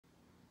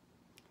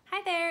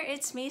Hi there,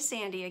 it's me,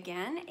 Sandy,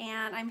 again,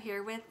 and I'm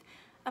here with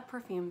a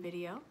perfume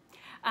video.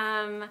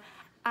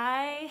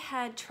 I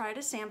had tried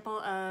a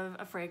sample of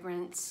a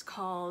fragrance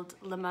called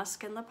Le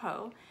Musk and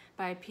Peau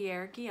by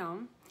Pierre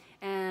Guillaume,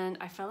 and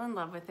I fell in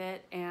love with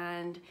it,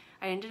 and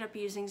I ended up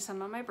using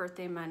some of my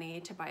birthday money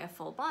to buy a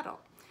full bottle.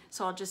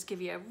 So I'll just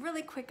give you a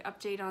really quick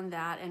update on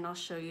that, and I'll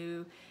show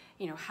you,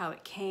 how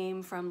it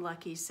came from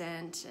Lucky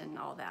Scent and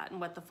all that, and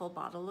what the full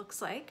bottle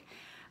looks like.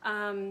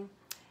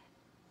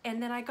 And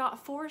then I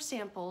got 4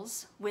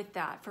 samples with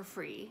that for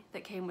free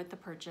that came with the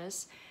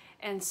purchase.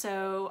 And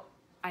so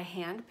I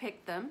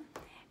hand-picked them,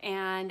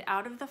 and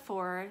out of the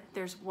 4,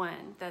 there's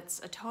one that's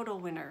a total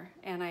winner,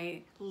 and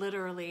I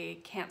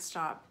literally can't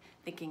stop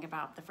thinking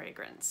about the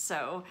fragrance.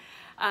 So,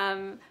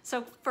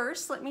 so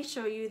first, let me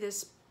show you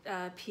this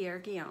Pierre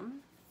Guillaume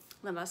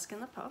Le Musk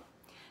and Peau.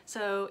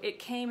 So it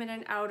came in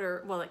an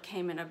it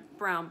came in a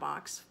brown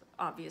box,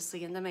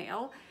 obviously in the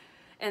mail.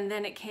 And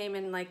then it came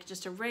in like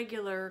just a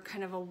regular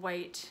kind of a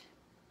white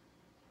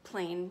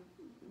plain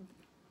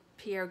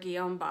Pierre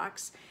Guillaume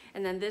box.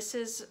 And then this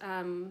is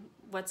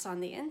what's on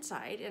the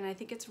inside. And I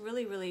think it's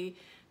really, really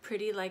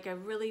pretty, like a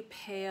really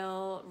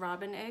pale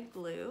robin egg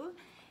blue.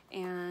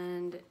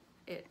 And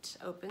it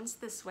opens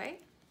this way.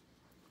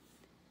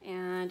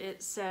 And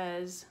it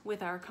says,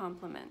 "With our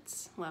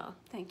compliments." Well,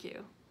 thank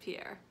you,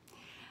 Pierre.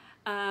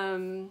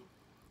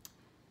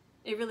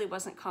 It really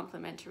wasn't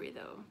complimentary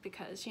though,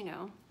 because,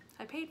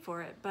 I paid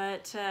for it,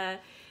 but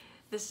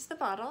this is the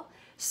bottle.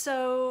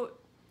 So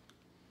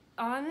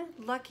on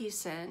Lucky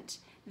Scent,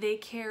 they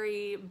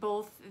carry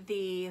both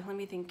the, let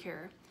me think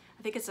here,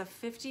 I think it's a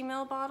 50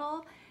 ml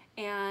bottle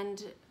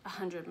and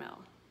 100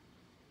 ml.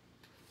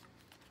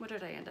 What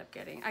did I end up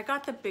getting? I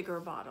got the bigger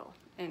bottle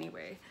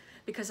anyway,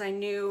 because I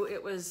knew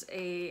it was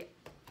a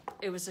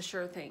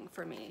sure thing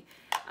for me.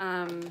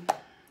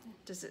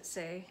 Does it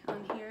say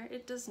on here?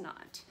 It does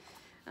not.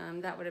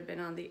 That would have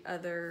been on the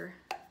other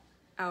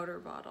outer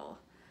bottle.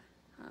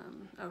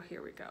 Oh,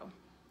 here we go.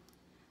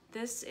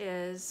 This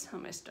is, oh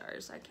my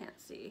stars, I can't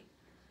see.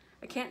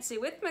 I can't see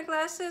with my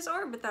glasses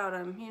or without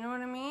them, you know what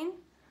I mean?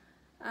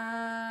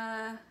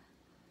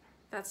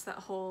 That's that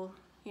whole,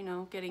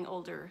 getting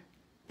older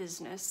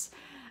business.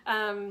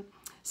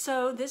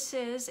 So this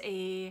is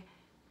a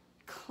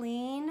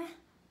clean,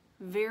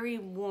 very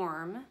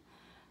warm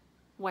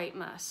white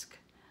musk.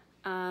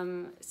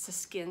 It's a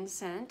skin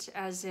scent,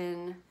 as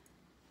in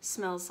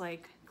smells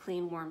like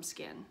clean, warm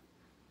skin.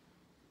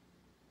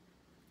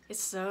 It's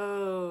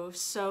so,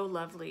 so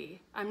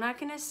lovely. I'm not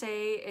gonna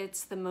say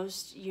it's the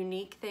most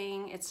unique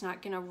thing. It's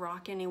not gonna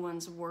rock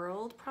anyone's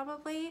world,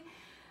 probably.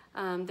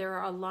 There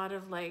are a lot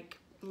of like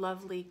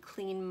lovely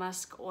clean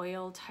musk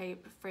oil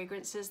type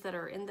fragrances that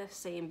are in the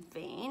same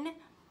vein,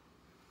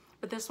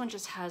 but this one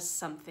just has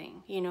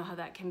something. You know how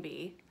that can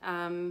be.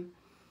 And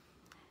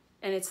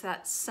it's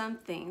that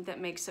something that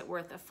makes it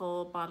worth a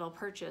full bottle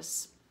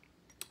purchase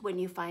when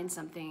you find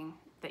something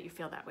that you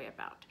feel that way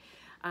about.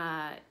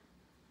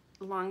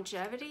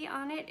 Longevity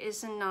on it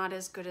is not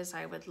as good as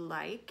I would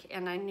like,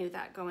 and I knew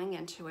that going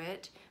into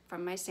it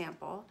from my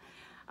sample.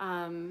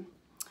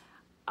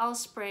 I'll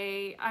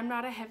spray, I'm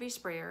not a heavy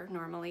sprayer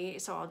normally,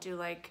 so I'll do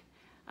like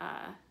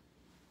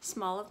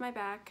small of my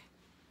back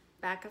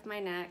of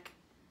my neck,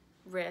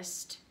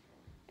 wrist,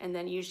 and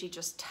then usually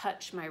just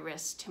touch my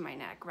wrist to my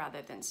neck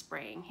rather than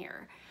spraying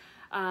here.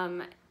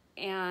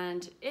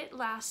 And it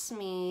lasts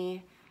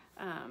me,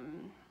 I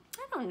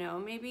don't know,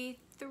 maybe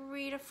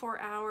 3 to 4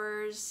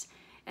 hours,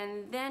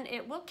 and then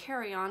it will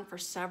carry on for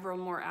several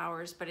more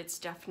hours, but it's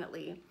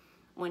definitely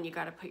when you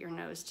gotta put your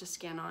nose to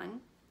skin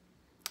on.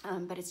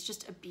 But it's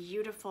just a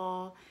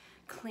beautiful,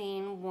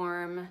 clean,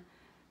 warm,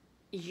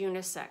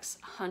 unisex,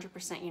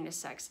 100%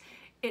 unisex.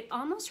 It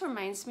almost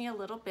reminds me a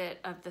little bit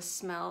of the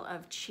smell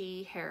of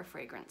Chi hair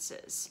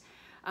fragrances,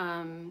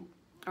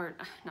 or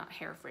not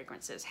hair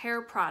fragrances, hair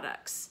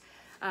products,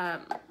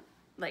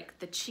 like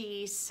the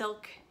Chi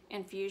Silk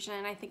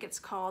Infusion, I think it's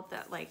called,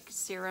 that like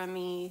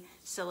serum-y,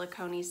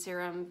 silicone-y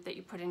serum that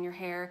you put in your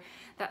hair,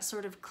 that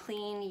sort of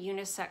clean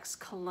unisex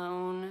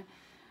cologne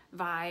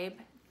vibe.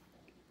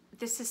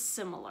 This is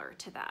similar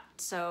to that.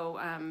 So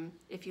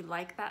if you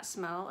like that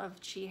smell of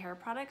Chi hair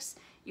products,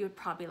 you would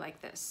probably like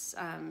this,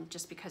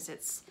 just because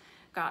it's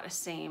got a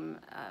same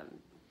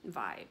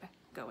vibe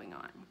going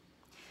on.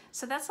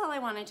 So that's all I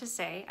wanted to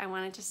say. I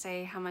wanted to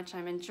say how much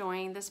I'm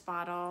enjoying this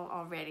bottle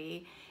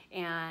already,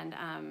 and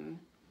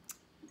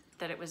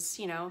that it was,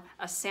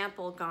 a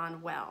sample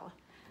gone well.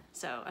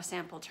 So a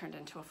sample turned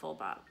into a full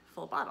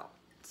bottle.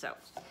 So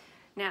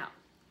now,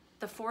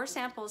 the 4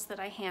 samples that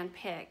I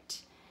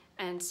hand-picked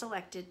and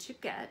selected to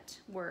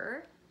get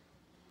were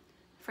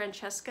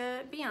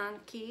Francesca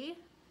Bianchi,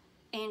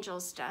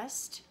 Angel's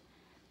Dust.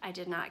 I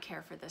did not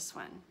care for this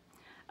one.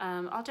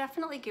 I'll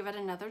definitely give it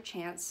another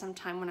chance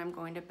sometime when I'm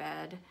going to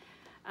bed.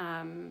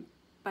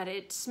 But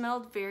it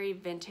smelled very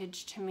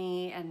vintage to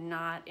me, and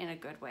not in a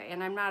good way.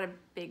 And I'm not a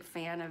big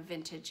fan of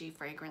vintagey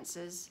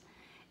fragrances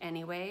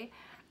anyway.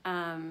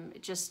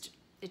 It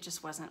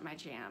just wasn't my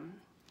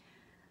jam.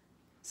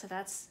 So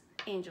that's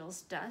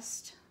Angel's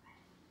Dust.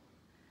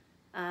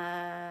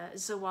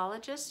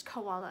 Zoologist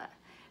Koala.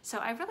 So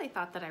I really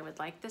thought that I would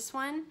like this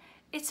one.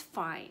 It's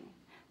fine,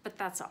 but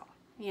that's all,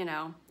 you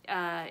know.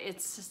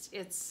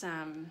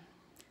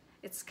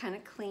 It's kind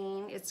of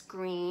clean, it's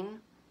green.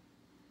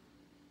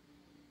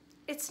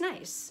 It's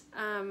nice.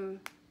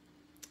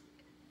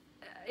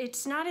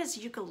 It's not as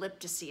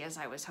eucalyptus-y as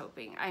I was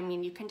hoping. I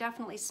mean, you can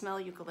definitely smell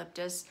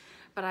eucalyptus,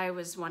 but I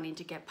was wanting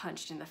to get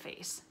punched in the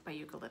face by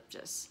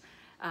eucalyptus.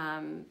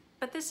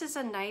 But this is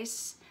a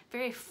nice,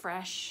 very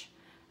fresh,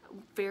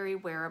 very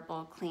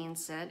wearable, clean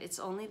scent. It's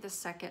only the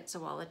second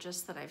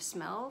zoologist that I've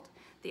smelled,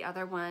 the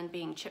other one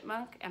being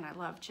chipmunk, and I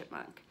love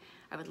chipmunk.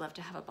 I would love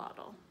to have a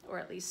bottle, or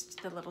at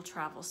least the little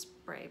travel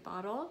spray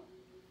bottle.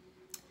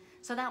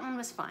 So that one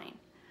was fine.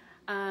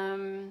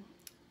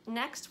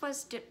 Next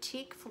was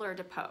Diptyque Fleur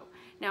de Peau.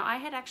 Now I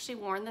had actually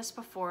worn this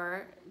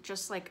before,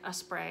 just like a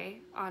spray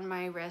on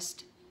my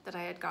wrist that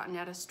I had gotten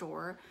at a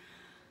store.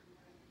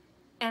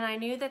 And I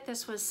knew that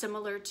this was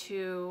similar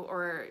to,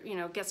 or you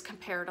know, gets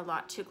compared a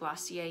lot to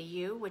Glossier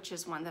U, which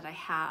is one that I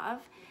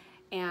have.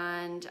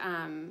 And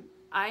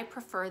I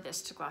prefer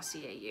this to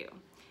Glossier U.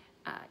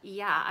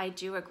 Yeah, I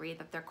do agree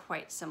that they're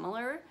quite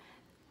similar.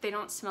 They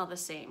don't smell the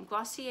same.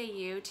 Glossier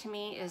U to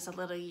me is a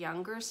little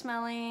younger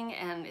smelling,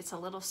 and it's a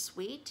little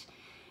sweet,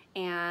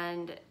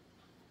 and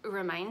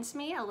reminds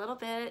me a little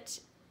bit,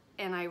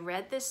 and I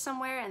read this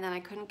somewhere and then I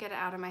couldn't get it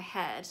out of my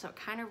head, so it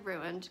kind of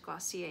ruined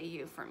Glossier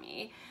U for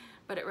me,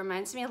 but it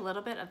reminds me a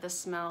little bit of the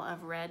smell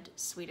of red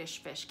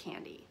Swedish fish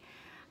candy.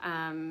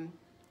 I'm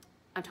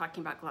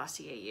talking about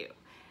Glossier U.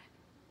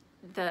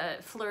 The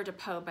Fleur de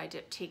Peau by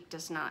Diptyque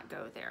does not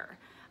go there.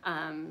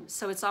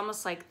 So it's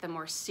almost like the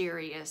more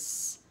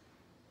serious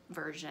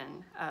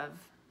version of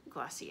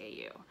Glossier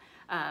U.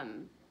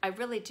 I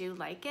really do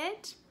like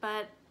it,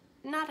 but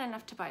not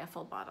enough to buy a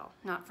full bottle,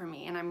 not for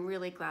me. And I'm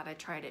really glad I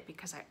tried it,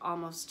 because I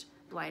almost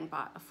blind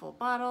bought a full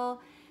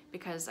bottle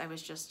because I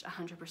was just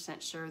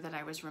 100% sure that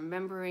I was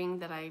remembering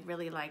that I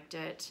really liked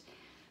it.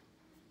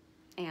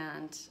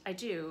 And I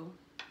do,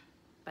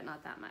 but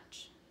not that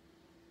much.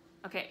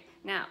 Okay,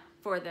 now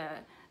for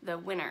the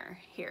winner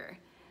here.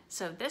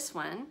 So this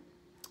one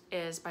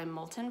is by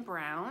Molton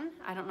Brown.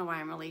 I don't know why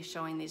I'm really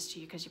showing these to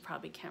you, because you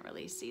probably can't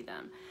really see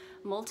them.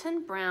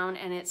 Molton Brown,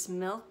 and it's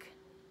Milk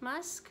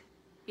Musk.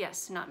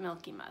 Yes, not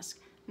Milky Musk.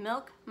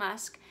 Milk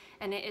Musk,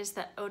 and it is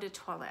the Eau de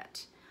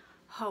Toilette.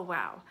 Oh,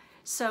 wow.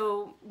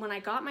 So when I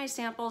got my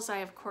samples, I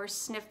of course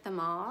sniffed them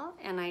all,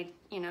 and I,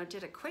 you know,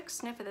 did a quick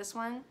sniff of this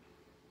one,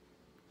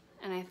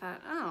 and I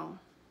thought, oh,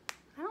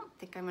 I don't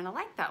think I'm gonna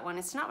like that one.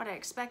 It's not what I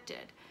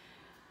expected.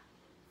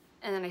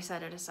 And then I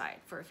set it aside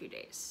for a few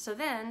days. So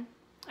then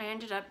I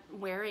ended up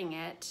wearing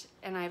it,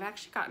 and I've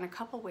actually gotten a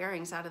couple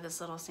wearings out of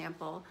this little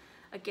sample.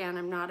 Again,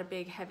 I'm not a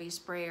big heavy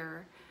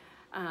sprayer,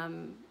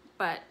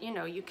 but you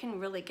know, you can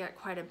really get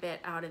quite a bit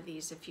out of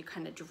these if you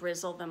kind of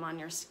drizzle them on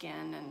your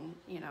skin and,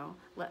 you know,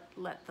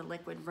 let the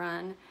liquid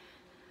run.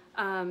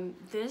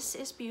 This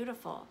is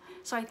beautiful.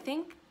 So I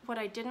think what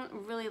I didn't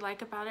really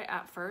like about it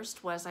at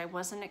first was I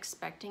wasn't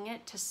expecting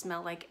it to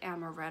smell like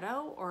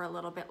amaretto or a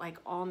little bit like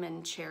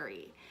almond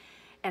cherry.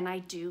 And I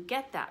do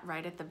get that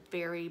right at the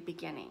very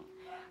beginning.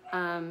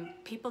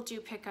 People do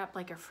pick up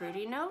like a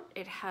fruity note.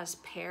 It has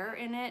pear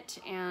in it,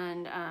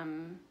 and I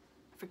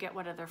forget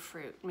what other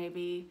fruit,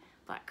 maybe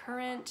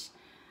blackcurrant.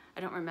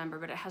 I don't remember,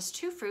 but it has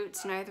two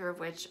fruits, neither of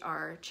which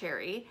are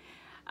cherry,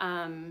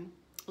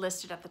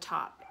 listed at the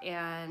top.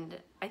 And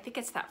I think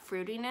it's that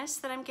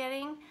fruitiness that I'm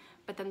getting,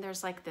 but then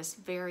there's like this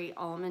very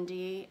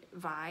almondy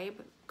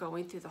vibe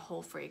going through the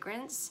whole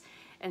fragrance.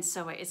 And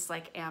so it's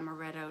like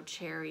amaretto,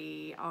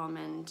 cherry,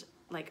 almond,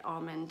 like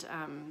almond,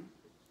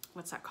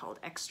 what's that called?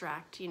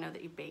 Extract, you know,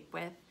 that you bake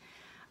with.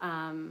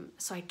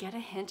 So I get a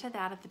hint of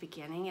that at the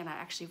beginning, and I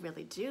actually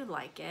really do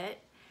like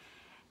it.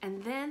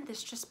 And then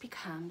this just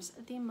becomes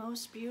the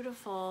most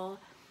beautiful,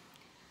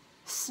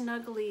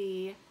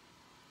 snuggly,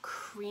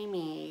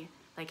 creamy,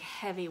 like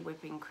heavy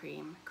whipping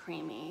cream,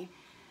 creamy,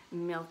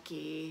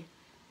 milky,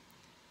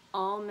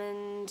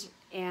 almond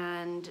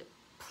and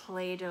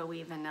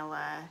Play-Doh-y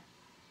vanilla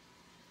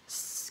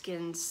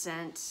skin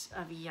scent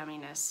of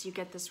yumminess. You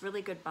get this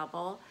really good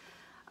bubble.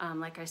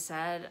 Like I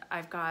said,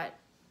 I've got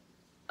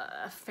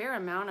a fair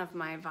amount of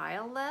my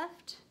vial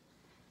left,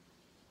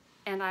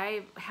 and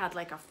I had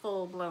like a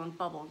full-blown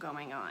bubble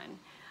going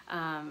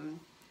on.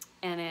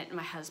 And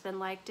my husband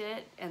liked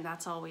it, and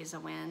that's always a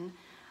win.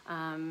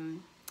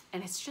 And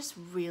it's just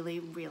really,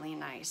 really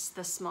nice.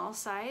 The small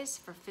size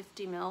for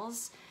 50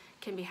 mils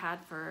can be had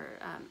for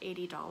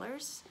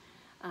 $80,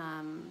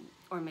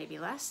 or maybe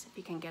less if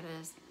you can get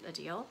a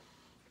deal.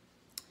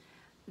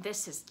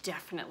 This is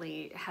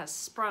definitely has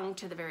sprung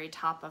to the very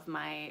top of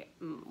my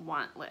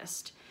want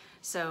list.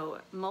 So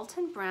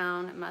Molton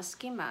Brown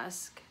Musky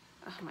Musk,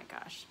 oh my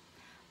gosh.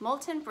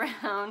 Molton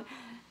Brown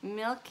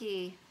Milk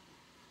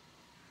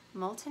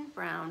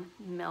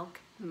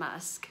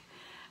Musk.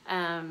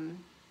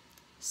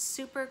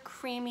 Super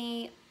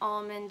creamy,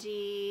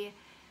 almondy,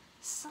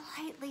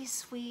 slightly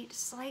sweet,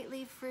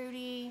 slightly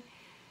fruity,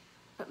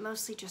 but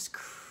mostly just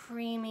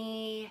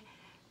creamy,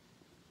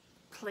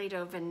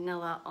 Play-Doh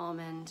vanilla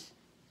almond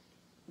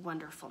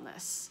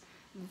wonderfulness.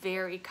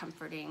 Very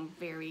comforting,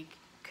 very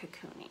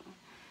cocooning.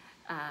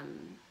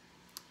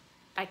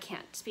 I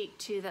can't speak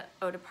to the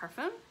eau de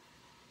parfum.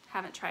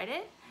 Haven't tried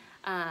it.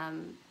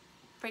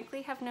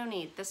 Frankly, have no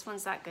need. This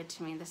one's that good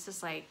to me. This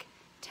is like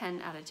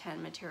 10 out of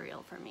 10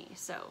 material for me.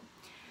 So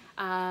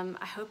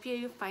I hope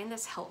you find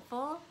this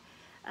helpful.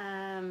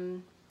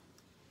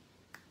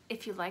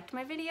 If you liked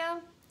my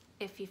video,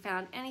 if you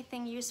found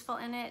anything useful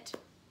in it,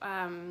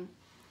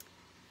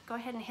 go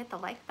ahead and hit the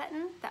like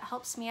button. That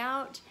helps me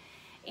out.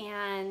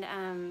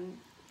 And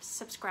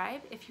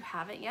subscribe if you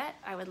haven't yet.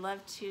 I would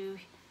love to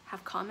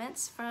have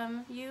comments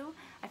from you.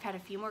 I've had a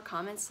few more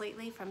comments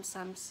lately from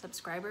some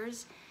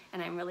subscribers,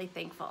 and I'm really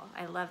thankful.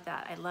 I love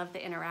that. I love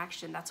the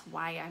interaction. That's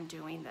why I'm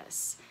doing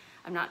this.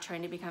 I'm not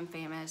trying to become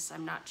famous.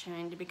 I'm not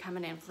trying to become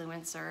an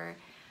influencer.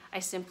 I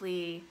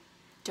simply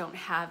don't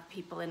have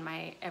people in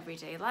my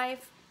everyday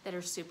life that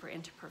are super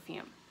into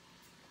perfume.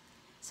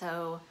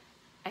 So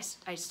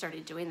I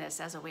started doing this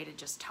as a way to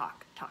just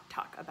talk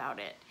about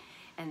it.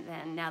 And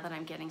then now that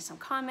I'm getting some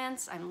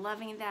comments, I'm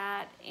loving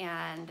that,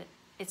 and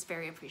it's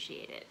very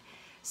appreciated.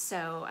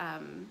 So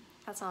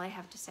that's all I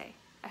have to say.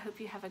 I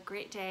hope you have a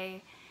great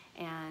day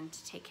and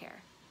take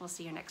care. We'll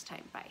see you next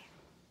time. Bye.